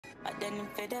I didn't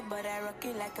fit it, but I rock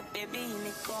it like a baby in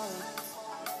the car.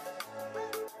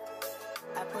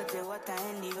 I put the water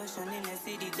in the ocean in the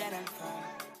city that I'm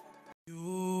from.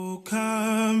 You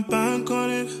can bank on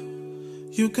it.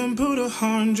 You can put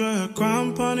 100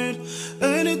 grand on it.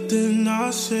 Anything I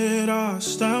said, I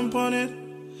stamp on it.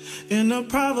 In a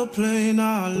private plane,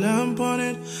 I lamp on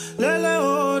it. Lele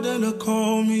oh, then they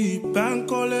call me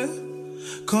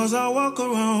Bankole. Cause I walk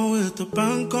around with the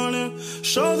bank on him.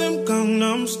 Show them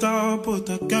Gangnam Style, put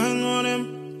the gang on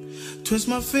him. Twist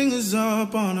my fingers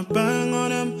up on a bang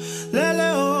on him.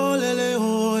 Lele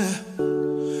oh, yeah.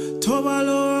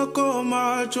 Tobalo ko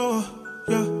macho,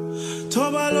 yeah.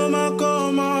 Tobalo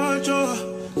mako macho,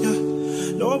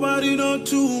 yeah. Nobody know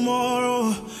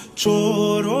tomorrow.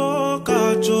 Choro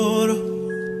ka choro.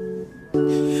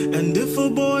 And if a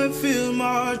boy feel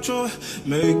macho,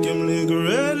 make him lick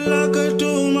red like a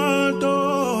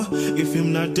tomato. If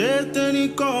him not dead, then he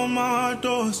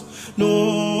comatose.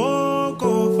 No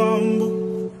go fambo.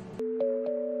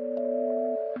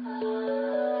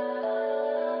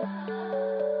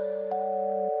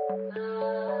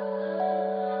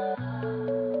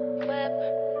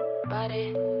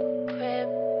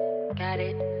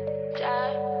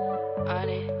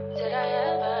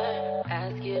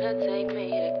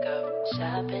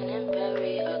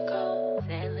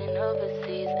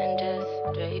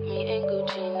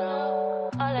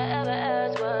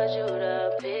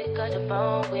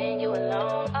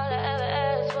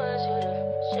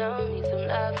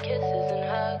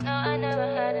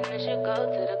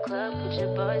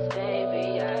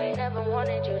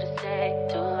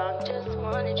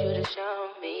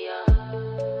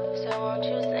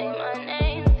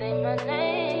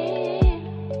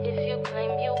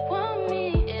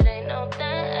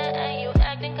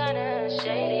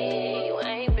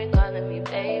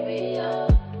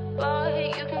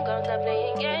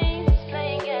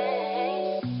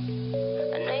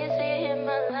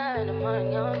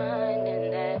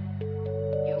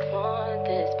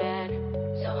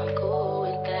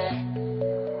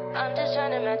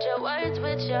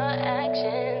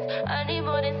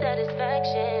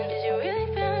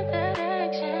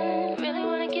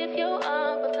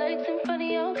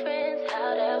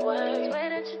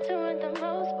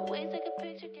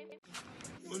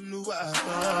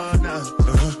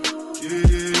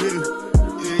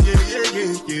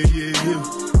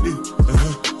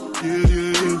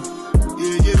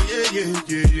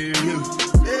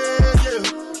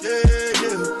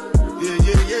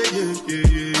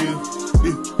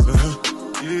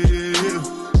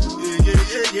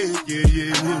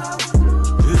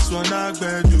 This one I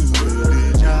better do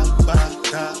it,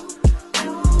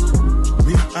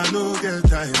 me, I no get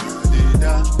time,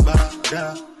 da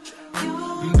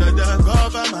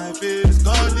cover my face,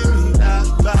 calling me da.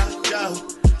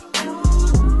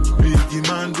 Biggie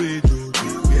man, we do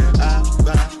it,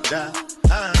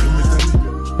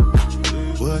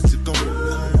 what's it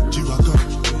going? G-Wagon,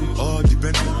 all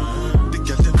depend. The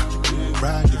girl,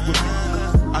 ride the whip,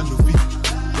 I know we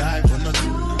die for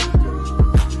nothing.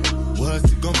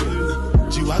 What's it gonna be?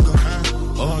 G-Wagon,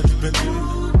 all depend.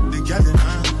 The girl,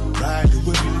 ride the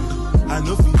whip, I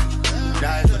know we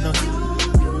die for nothing.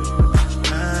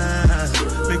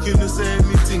 Make you no say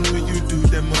anything when you do,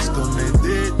 they must commend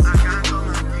it.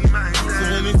 So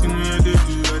anything when they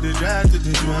do, I they try to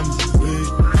do I'm way.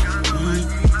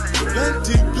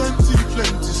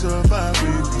 Plenty survive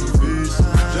with face.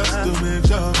 Just to make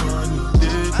sure money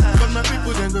day. But my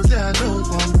people then go say I don't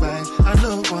want buy, I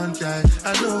don't want die,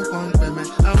 I don't want payment,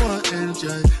 I want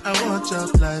enjoy, I want job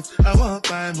life, I want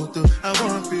buy motor, I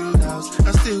want build house,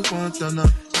 I still want to know.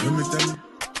 Let me tell you,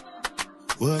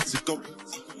 what's it called?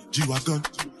 G-Wagon,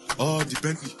 all the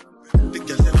Bentley, the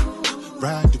girl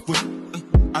ride the whip,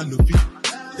 I know we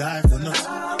die for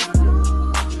nothing.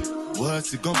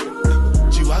 What's it gonna be?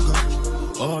 G-Wagon,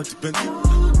 all the Bentley,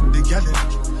 the girl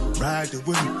ride the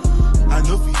whip, I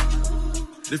know we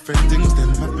different things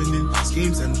them happening,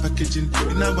 schemes and packaging.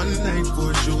 In a one night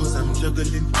for shows, I'm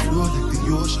juggling. Flow like the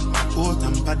ocean, port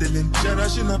I'm paddling.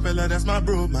 Sharashina fella, that's my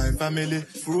bro, my family.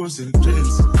 Frozen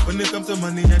dreams. When it comes to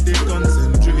money, I they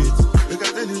concentrate. Look,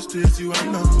 I tell you straight, you are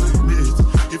not my mate.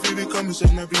 If you become a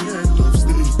shall not be end of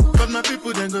state. But my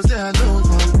people then go say I don't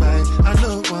want buy, I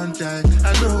don't want die,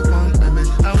 I don't want payment,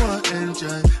 I want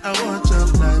enjoy, I want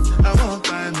job life, I want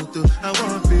buy motor, I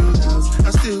want build house,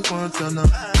 I still want to know.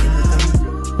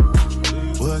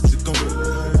 What's it gonna be?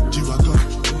 G-Wagon,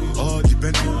 all the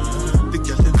Bentley, the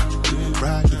girl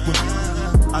ride the whip,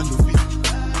 I know we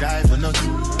die for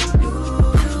nothing.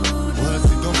 What's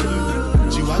it gonna be?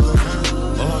 G-Wagon,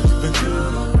 all the Bentley,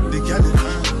 the girl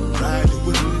ride the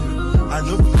whip, I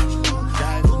know we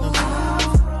die for nothing.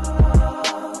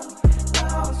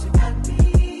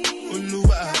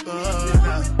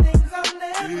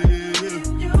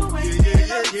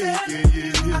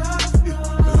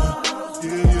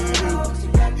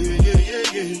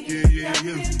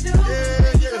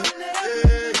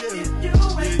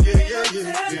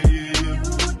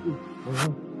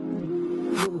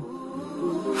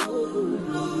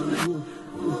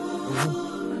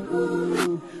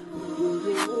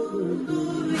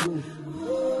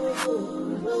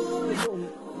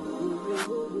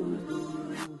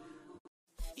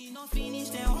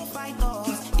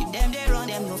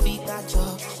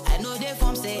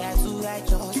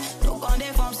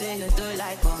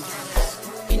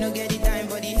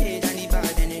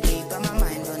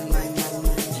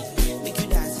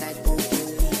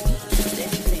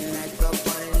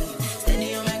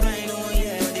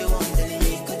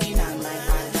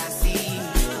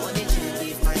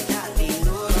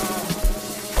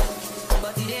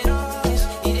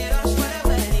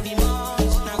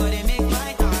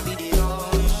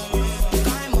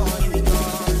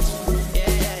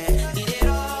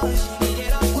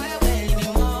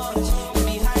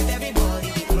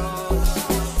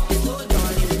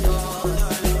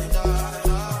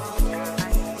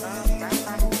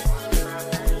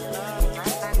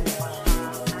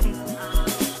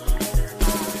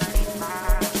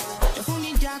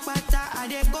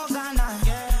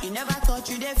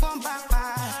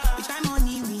 fast. We try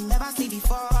money we never see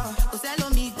before. Osello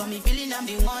me, got me feeling I'm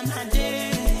the one. I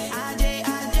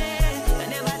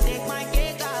never take my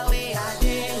cake away.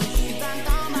 You can't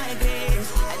count my grace.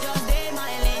 I just did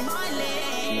my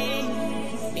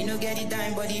lane. Me no get the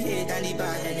time, but the hate and the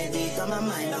bad energy. Got my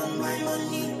mind on my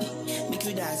money. Make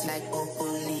you dance like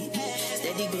broccoli.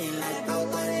 Steady game like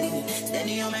broccoli.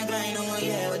 Steady on my grind, oh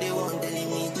yeah, what they want telling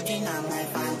me. Gucci now my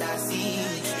fantasy.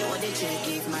 You want to check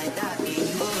if my daddy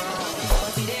go wrong.